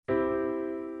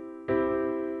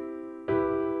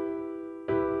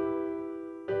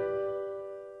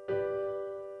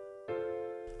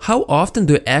How often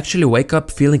do you actually wake up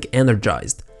feeling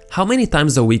energized? How many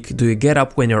times a week do you get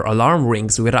up when your alarm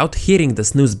rings without hitting the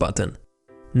snooze button?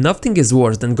 Nothing is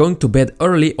worse than going to bed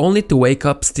early only to wake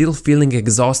up still feeling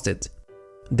exhausted.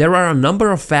 There are a number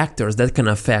of factors that can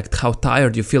affect how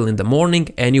tired you feel in the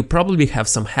morning, and you probably have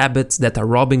some habits that are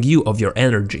robbing you of your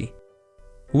energy.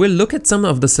 We'll look at some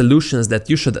of the solutions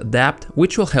that you should adapt,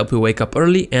 which will help you wake up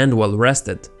early and well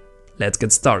rested. Let's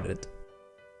get started.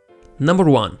 Number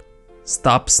 1.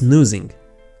 Stop snoozing.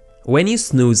 When you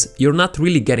snooze, you're not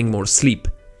really getting more sleep.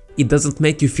 It doesn't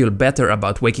make you feel better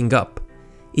about waking up.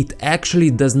 It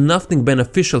actually does nothing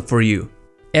beneficial for you.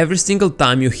 Every single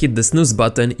time you hit the snooze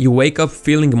button, you wake up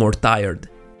feeling more tired.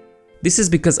 This is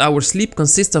because our sleep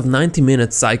consists of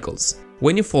 90-minute cycles.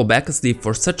 When you fall back asleep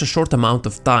for such a short amount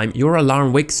of time, your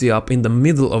alarm wakes you up in the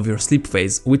middle of your sleep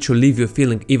phase, which will leave you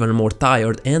feeling even more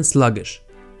tired and sluggish.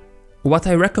 What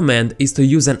I recommend is to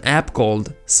use an app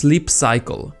called Sleep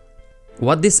Cycle.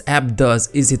 What this app does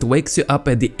is it wakes you up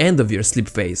at the end of your sleep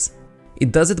phase.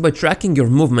 It does it by tracking your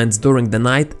movements during the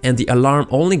night, and the alarm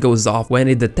only goes off when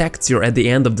it detects you're at the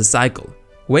end of the cycle.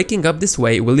 Waking up this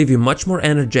way will leave you much more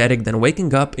energetic than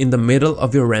waking up in the middle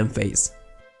of your REM phase.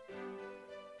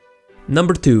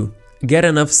 Number 2. Get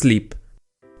enough sleep.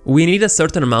 We need a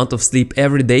certain amount of sleep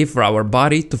every day for our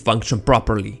body to function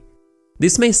properly.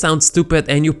 This may sound stupid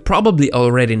and you probably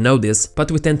already know this,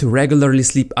 but we tend to regularly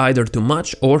sleep either too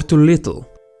much or too little.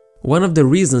 One of the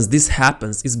reasons this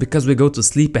happens is because we go to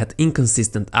sleep at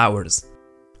inconsistent hours.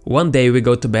 One day we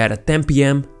go to bed at 10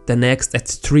 p.m, the next at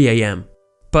 3 a.m.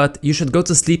 But you should go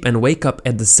to sleep and wake up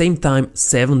at the same time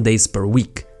 7 days per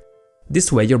week.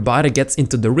 This way your body gets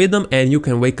into the rhythm and you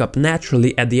can wake up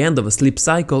naturally at the end of a sleep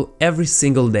cycle every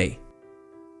single day.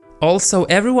 Also,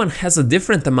 everyone has a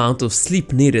different amount of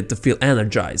sleep needed to feel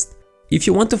energized. If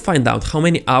you want to find out how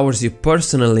many hours you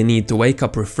personally need to wake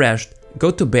up refreshed, go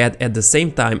to bed at the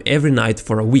same time every night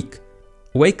for a week.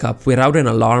 Wake up without an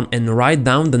alarm and write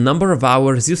down the number of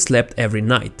hours you slept every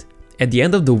night. At the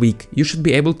end of the week, you should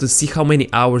be able to see how many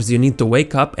hours you need to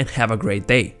wake up and have a great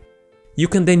day. You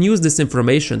can then use this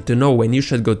information to know when you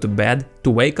should go to bed to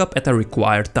wake up at a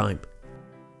required time.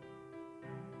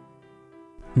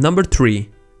 Number 3.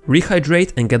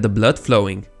 Rehydrate and get the blood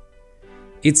flowing.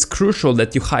 It's crucial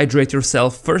that you hydrate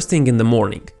yourself first thing in the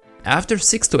morning. After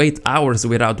 6 to 8 hours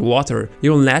without water,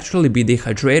 you'll naturally be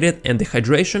dehydrated, and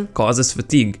dehydration causes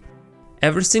fatigue.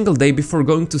 Every single day before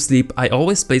going to sleep, I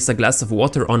always place a glass of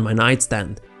water on my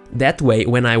nightstand. That way,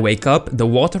 when I wake up, the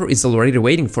water is already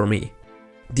waiting for me.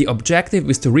 The objective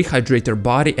is to rehydrate your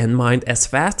body and mind as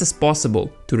fast as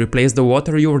possible to replace the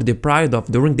water you were deprived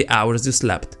of during the hours you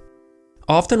slept.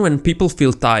 Often when people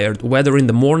feel tired, whether in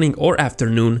the morning or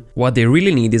afternoon, what they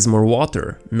really need is more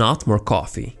water, not more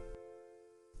coffee.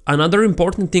 Another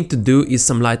important thing to do is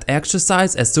some light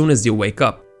exercise as soon as you wake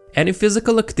up. Any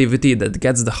physical activity that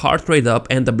gets the heart rate up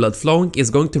and the blood flowing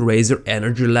is going to raise your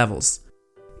energy levels.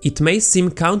 It may seem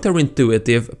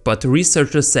counterintuitive, but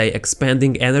researchers say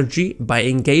expending energy by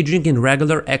engaging in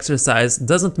regular exercise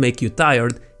doesn't make you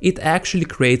tired, it actually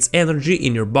creates energy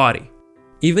in your body.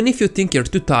 Even if you think you're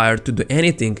too tired to do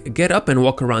anything, get up and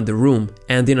walk around the room,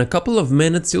 and in a couple of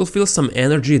minutes you'll feel some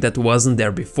energy that wasn't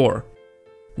there before.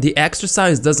 The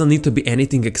exercise doesn't need to be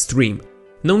anything extreme.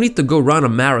 No need to go run a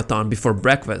marathon before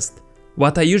breakfast.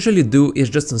 What I usually do is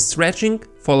just some stretching,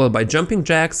 followed by jumping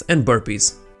jacks and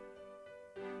burpees.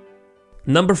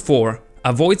 Number 4.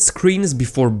 Avoid screens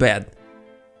before bed.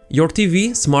 Your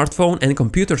TV, smartphone and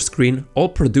computer screen all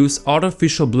produce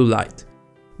artificial blue light.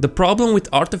 The problem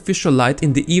with artificial light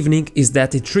in the evening is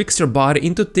that it tricks your body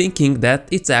into thinking that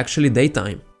it's actually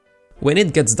daytime. When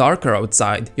it gets darker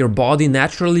outside, your body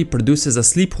naturally produces a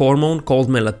sleep hormone called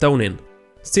melatonin.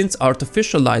 Since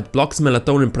artificial light blocks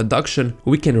melatonin production,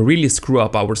 we can really screw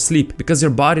up our sleep because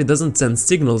your body doesn't send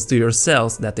signals to your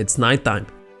cells that it's nighttime.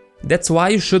 That's why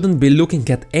you shouldn't be looking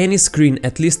at any screen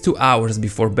at least 2 hours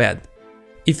before bed.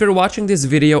 If you're watching this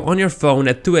video on your phone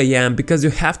at 2 a.m. because you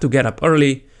have to get up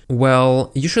early,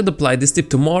 well, you should apply this tip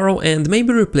tomorrow and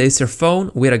maybe replace your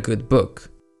phone with a good book.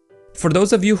 For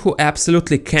those of you who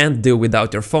absolutely can't do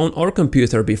without your phone or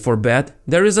computer before bed,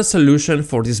 there is a solution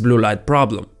for this blue light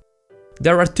problem.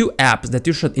 There are 2 apps that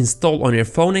you should install on your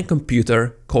phone and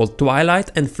computer called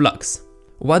Twilight and Flux.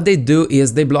 What they do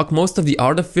is they block most of the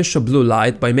artificial blue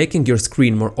light by making your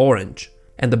screen more orange.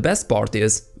 And the best part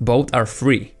is, both are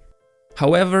free.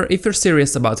 However, if you're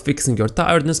serious about fixing your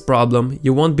tiredness problem,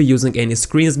 you won't be using any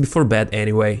screens before bed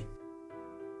anyway.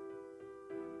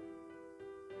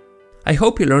 I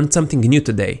hope you learned something new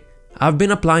today. I've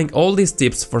been applying all these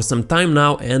tips for some time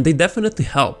now and they definitely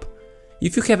help.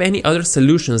 If you have any other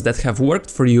solutions that have worked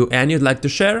for you and you'd like to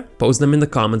share, post them in the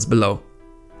comments below.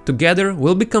 Together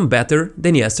we'll become better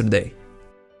than yesterday.